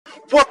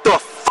What the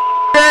f,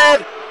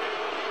 Dad?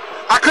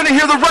 I couldn't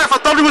hear the ref. I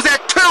thought he was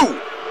at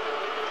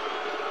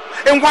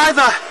 2. And why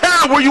the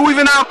hell were you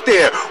even out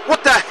there?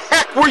 What the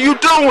heck were you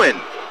doing?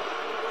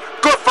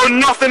 Good for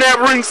nothing at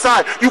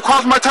ringside. You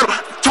cost my title.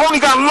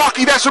 Tony got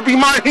lucky. That should be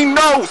mine. He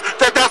knows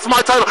that that's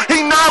my title.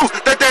 He knows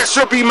that that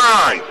should be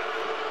mine.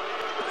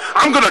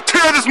 I'm gonna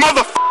tear this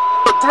motherfucker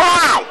to the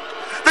ground.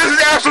 This is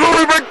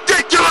absolutely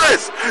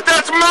ridiculous.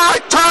 That's my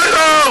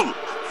title.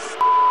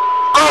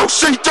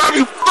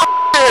 OCW, f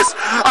this.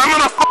 I'm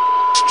gonna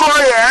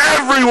destroy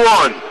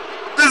everyone.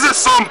 This is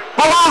some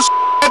bullshit.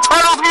 The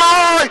title's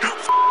mine.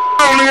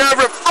 Only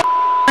ever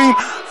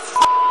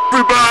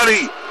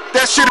everybody.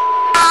 That shit is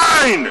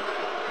mine.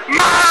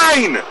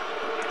 Mine.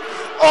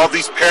 All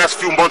these past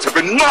few months have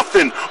been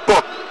nothing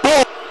but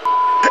bull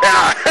and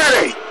a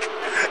headache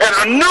and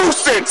a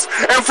nuisance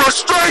and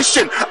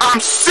frustration. I'm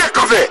sick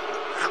of it.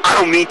 I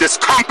don't need this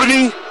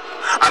company.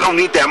 I don't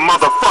need that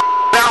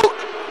motherfucker out.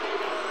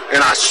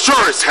 And I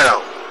sure as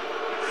hell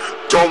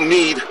don't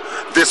need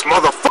this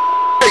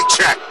motherfucker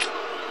paycheck.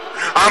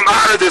 I'm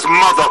out of this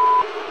mother.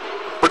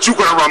 But you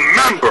gotta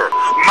remember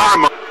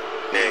my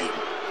name.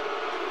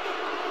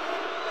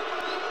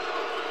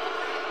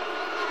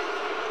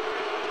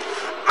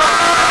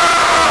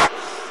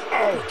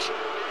 Ouch.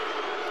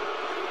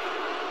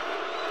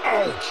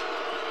 Ouch.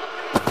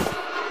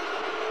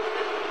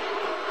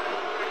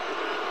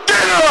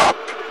 Get up!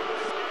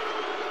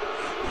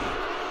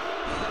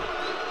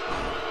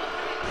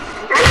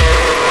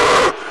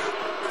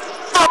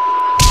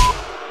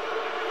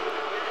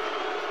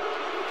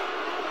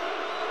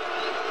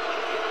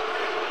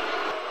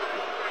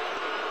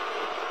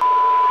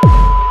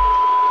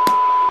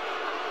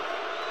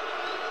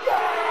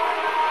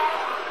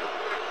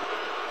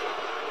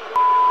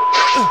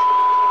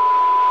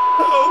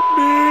 Help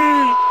me!